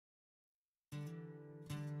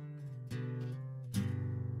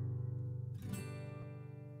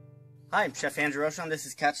Hi, I'm Chef Andrew Rochon. This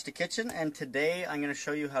is Catch the Kitchen, and today I'm going to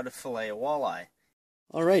show you how to fillet a walleye.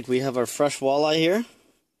 Alright, we have our fresh walleye here.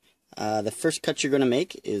 The first cut you're going to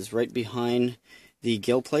make is right behind the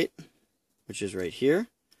gill plate, which is right here,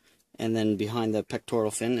 and then behind the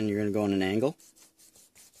pectoral fin, and you're going to go on an angle.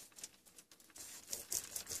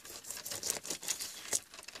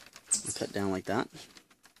 And cut down like that.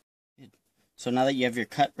 So now that you have your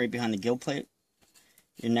cut right behind the gill plate,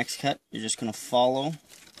 your next cut, you're just going to follow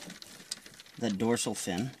the dorsal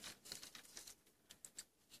fin.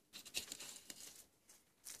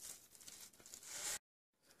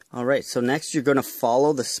 Alright, so next you're going to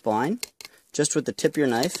follow the spine just with the tip of your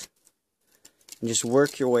knife and just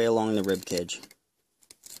work your way along the rib cage.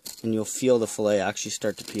 And you'll feel the fillet actually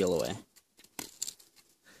start to peel away.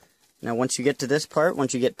 Now once you get to this part,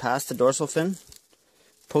 once you get past the dorsal fin,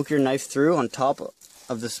 poke your knife through on top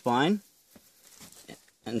of the spine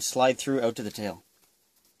and slide through out to the tail.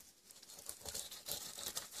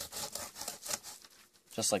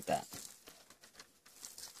 Just like that.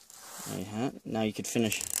 There you have it. Now you could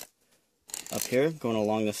finish up here, going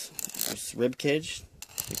along this rib cage,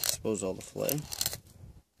 expose all the fillet.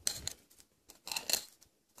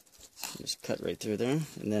 Just cut right through there,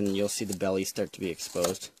 and then you'll see the belly start to be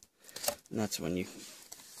exposed. And that's when your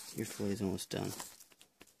fillet is almost done.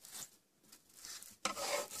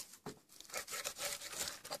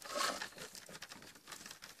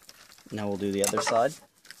 Now we'll do the other side.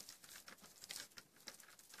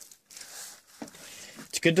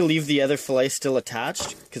 It's good to leave the other fillet still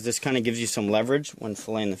attached, because this kind of gives you some leverage when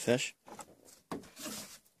filleting the fish.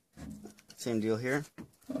 Same deal here.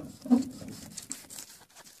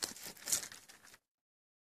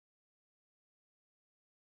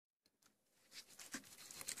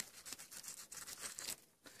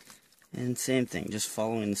 And same thing, just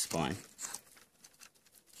following the spine.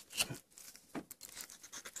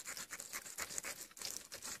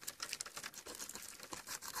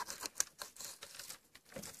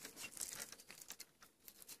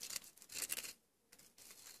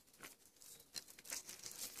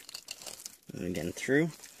 And again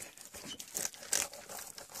through,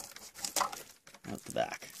 out the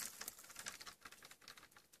back.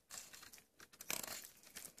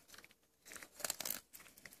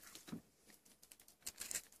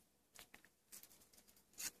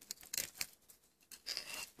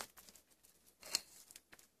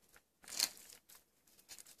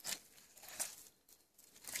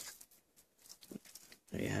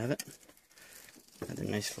 There you have it. Another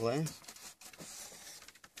nice fillet.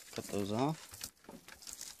 Cut those off.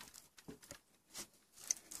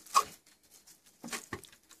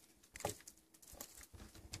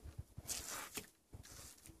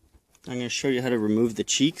 I'm going to show you how to remove the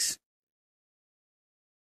cheeks.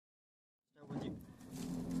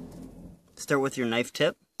 Start with your knife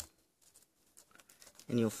tip,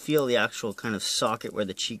 and you'll feel the actual kind of socket where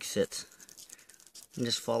the cheek sits. And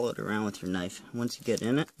just follow it around with your knife. Once you get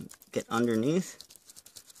in it, get underneath,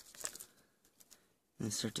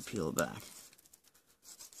 and start to peel it back.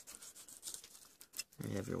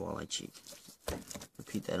 There you have your walleye cheek.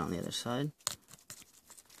 Repeat that on the other side.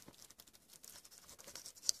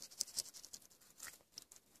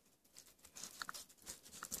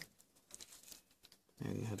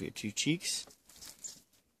 There you have your two cheeks.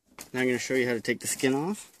 Now I'm going to show you how to take the skin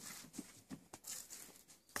off.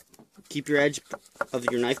 Keep your edge of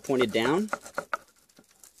your knife pointed down.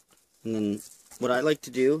 And then what I like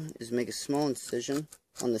to do is make a small incision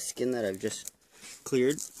on the skin that I've just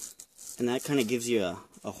cleared. And that kind of gives you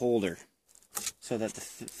a holder so that the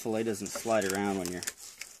fillet doesn't slide around when you're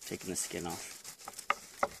taking the skin off.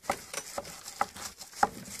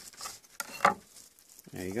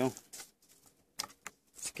 There you go.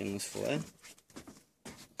 Skinless fillet.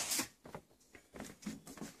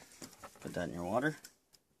 Put that in your water.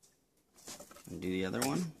 And do the other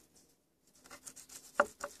one.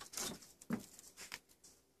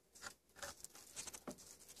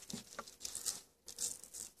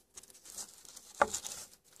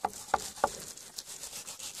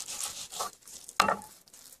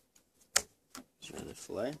 Here's another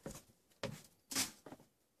fillet.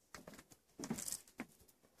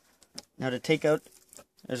 Now to take out,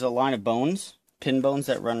 there's a line of bones, pin bones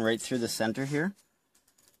that run right through the center here.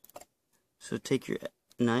 So take your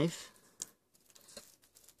knife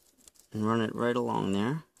and run it right along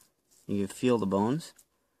there. You can feel the bones,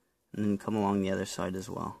 and then come along the other side as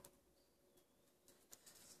well.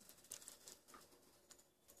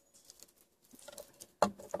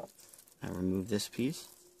 Now remove this piece.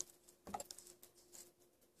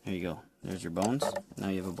 There you go. There's your bones. Now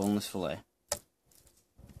you have a boneless fillet.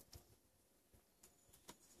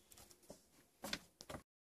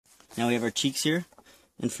 Now we have our cheeks here.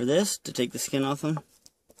 And for this, to take the skin off them,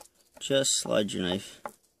 just slide your knife.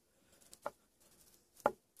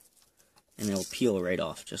 And it'll peel right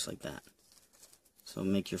off, just like that. So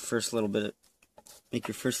make your first little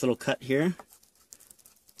cut here.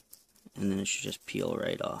 And then it should just peel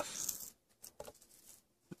right off.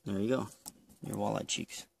 There you go. Your walleye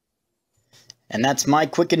cheeks. And that's my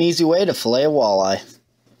quick and easy way to fillet a walleye.